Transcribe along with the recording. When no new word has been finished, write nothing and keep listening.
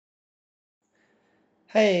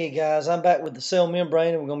Hey guys, I'm back with the cell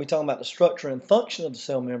membrane, and we're going to be talking about the structure and function of the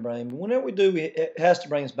cell membrane. But whenever we do, it has to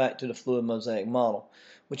bring us back to the fluid mosaic model.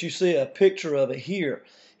 What you see a picture of it here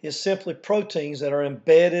is simply proteins that are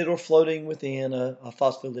embedded or floating within a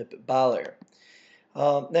phospholipid bilayer.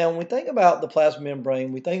 Now, when we think about the plasma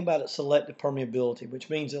membrane, we think about its selective permeability, which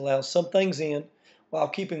means it allows some things in while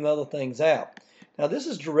keeping other things out. Now, this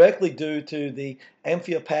is directly due to the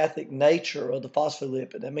amphipathic nature of the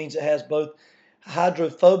phospholipid. That means it has both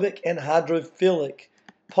hydrophobic and hydrophilic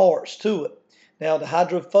parts to it. Now, the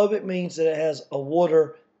hydrophobic means that it has a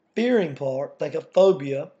water-fearing part, think of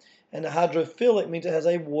phobia, and the hydrophilic means it has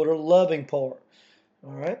a water-loving part.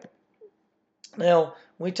 All right. Now,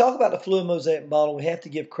 when we talk about the fluid mosaic model, we have to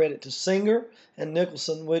give credit to Singer and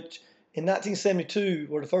Nicholson, which in 1972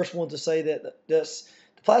 were the first ones to say that the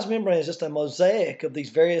plasma membrane is just a mosaic of these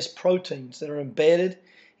various proteins that are embedded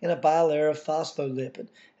in a bilayer of phospholipid,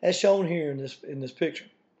 as shown here in this picture.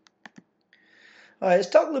 All right, let's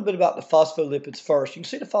talk a little bit about the phospholipids first. You can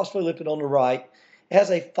see the phospholipid on the right. It has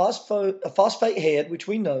a phosphate head, which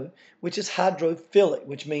we know, which is hydrophilic,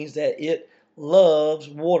 which means that it loves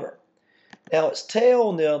water. Now, its tail,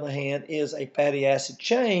 on the other hand, is a fatty acid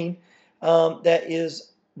chain that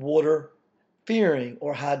is water-fearing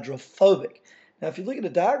or hydrophobic. Now, if you look at the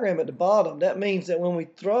diagram at the bottom, that means that when we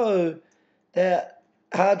throw that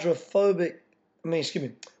when we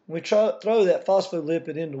throw that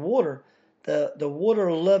phospholipid into water, the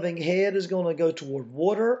water-loving head is going to go toward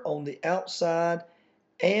water on the outside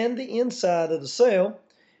and the inside of the cell,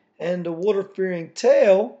 and the water-fearing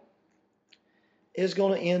tail is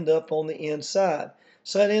going to end up on the inside.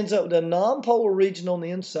 So it ends up with a nonpolar region on the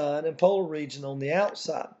inside and polar region on the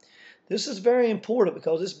outside. This is very important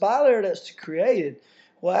because this bilayer that's created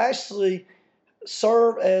will actually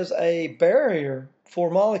serve as a barrier for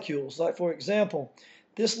molecules. Like, for example,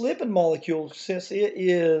 this lipid molecule, since it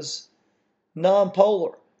is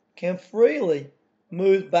nonpolar, can freely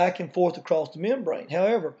move back and forth across the membrane.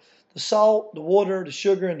 However, the salt, the water, the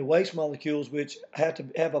sugar, and the waste molecules, which have to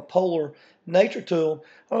have a polar nature to them,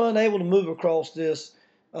 are unable to move across this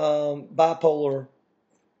bipolar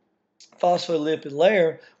phospholipid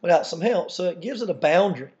layer without some help. So it gives it a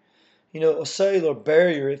boundary, a cellular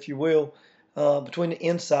barrier, if you will, between the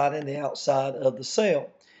inside and the outside of the cell.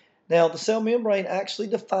 Now, the cell membrane actually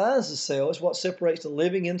defines the cell. It's what separates the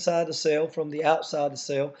living inside the cell from the outside the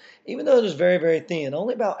cell, even though it is very, very thin,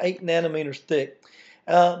 only about 8 nanometers thick.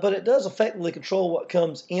 But it does effectively control what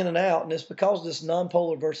comes in and out, and it's because of this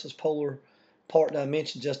nonpolar versus polar part that I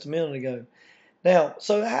mentioned just a minute ago. Now,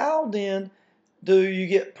 so how then do you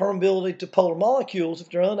get permeability to polar molecules if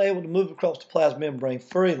they're unable to move across the plasma membrane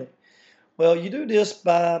freely? Well, you do this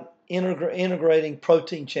by integrating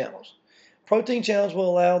protein channels. Protein channels will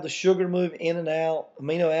allow the sugar to move in and out,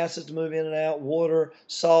 amino acids to move in and out, water,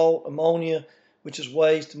 salt, ammonia, which is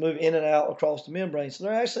waste, to move in and out across the membrane. So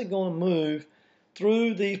they're actually going to move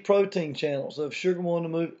through these protein channels. So if sugar wanted to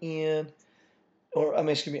move in,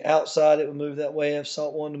 outside, it would move that way. If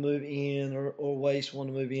salt wanted to move in, or waste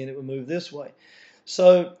wanted to move in, it would move this way.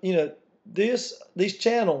 So, these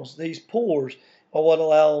channels, these pores, are what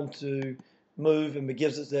allow them to move and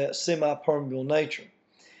gives it that semi-permeable nature.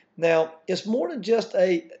 Now, it's more than just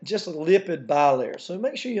a lipid bilayer, so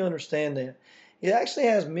make sure you understand that. It actually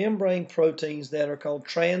has membrane proteins that are called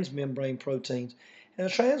transmembrane proteins. And a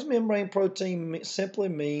transmembrane protein simply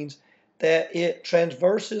means that it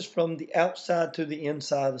transverses from the outside to the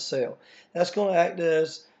inside of the cell. That's going to act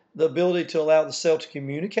as the ability to allow the cell to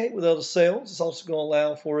communicate with other cells. It's also going to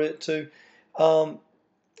allow for it to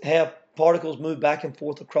have particles move back and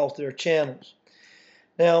forth across their channels.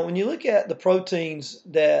 Now, when you look at the proteins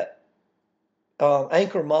that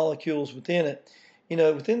anchor molecules within it,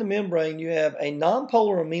 within the membrane you have a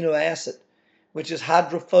nonpolar amino acid, which is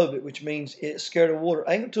hydrophobic, which means it's scared of water,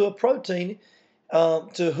 anchored to a protein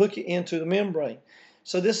to hook it into the membrane.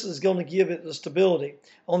 So this is going to give it the stability.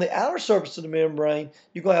 On the outer surface of the membrane,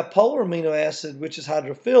 you're going to have polar amino acid, which is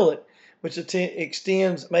hydrophilic, which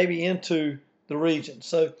extends maybe into the region.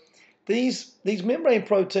 So these membrane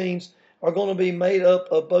proteins are going to be made up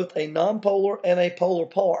of both a nonpolar and a polar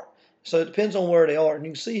part. So it depends on where they are. And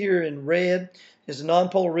you can see here in red is the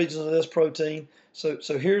nonpolar regions of this protein. So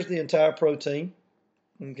here's the entire protein.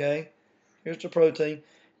 Okay, here's the protein.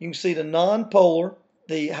 You can see the nonpolar,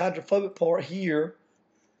 the hydrophobic part here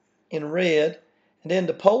in red, and then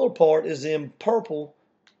the polar part is in purple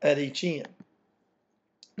at each end.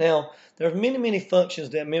 Now, there are many, many functions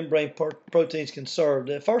that membrane proteins can serve.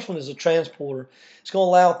 The first one is a transporter. It's going to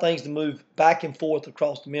allow things to move back and forth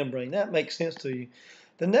across the membrane. That makes sense to you.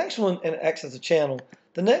 The next one, and it acts as a channel.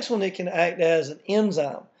 The next one, it can act as an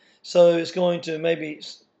enzyme. So it's going to maybe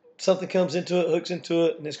something comes into it, hooks into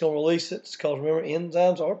it, and it's going to release it. It's because remember,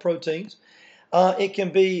 enzymes are proteins. It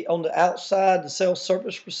can be on the outside, the cell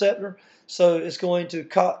surface receptor. So it's going to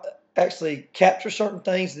actually capture certain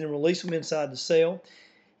things and then release them inside the cell.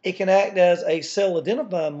 It can act as a cell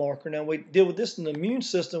identifying marker. Now, we deal with this in the immune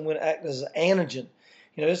system when it acts as an antigen.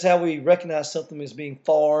 This is how we recognize something as being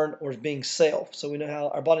foreign or as being self. So we know how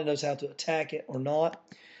our body knows how to attack it or not.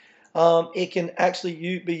 It can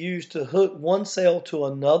actually be used to hook one cell to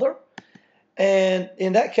another. And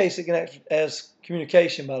in that case, it can act as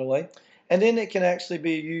communication, by the way. And then it can actually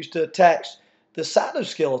be used to attach the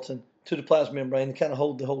cytoskeleton to the plasma membrane and kind of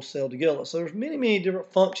hold the whole cell together. So there's many, many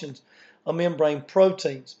different functions of membrane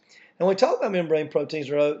proteins. And when we talk about membrane proteins,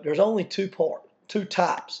 there's only two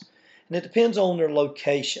types. And it depends on their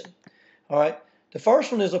location. All right. The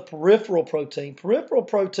first one is a peripheral protein. Peripheral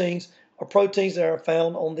proteins are proteins that are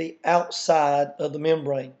found on the outside of the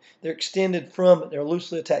membrane. They're extended from it. They're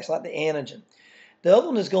loosely attached, like the antigen. The other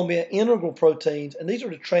one is going to be an integral proteins, and these are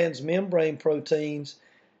the transmembrane proteins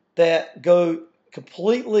that go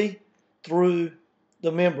completely through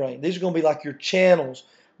the membrane. These are going to be like your channels,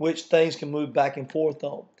 which things can move back and forth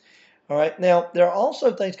on. All right. Now, there are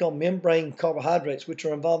also things called membrane carbohydrates, which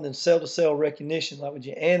are involved in cell-to-cell recognition, like with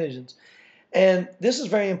your antigens. And this is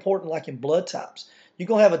very important, like in blood types. You're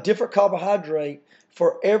going to have a different carbohydrate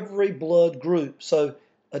for every blood group. So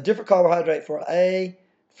a different carbohydrate for A,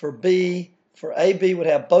 for B, for AB would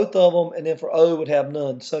have both of them, and then for O would have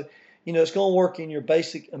none. So, it's going to work in your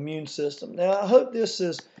basic immune system. Now, I hope this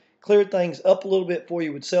has cleared things up a little bit for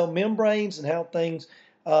you with cell membranes and how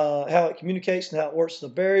it communicates and how it works as a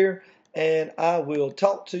barrier. And I will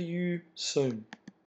talk to you soon.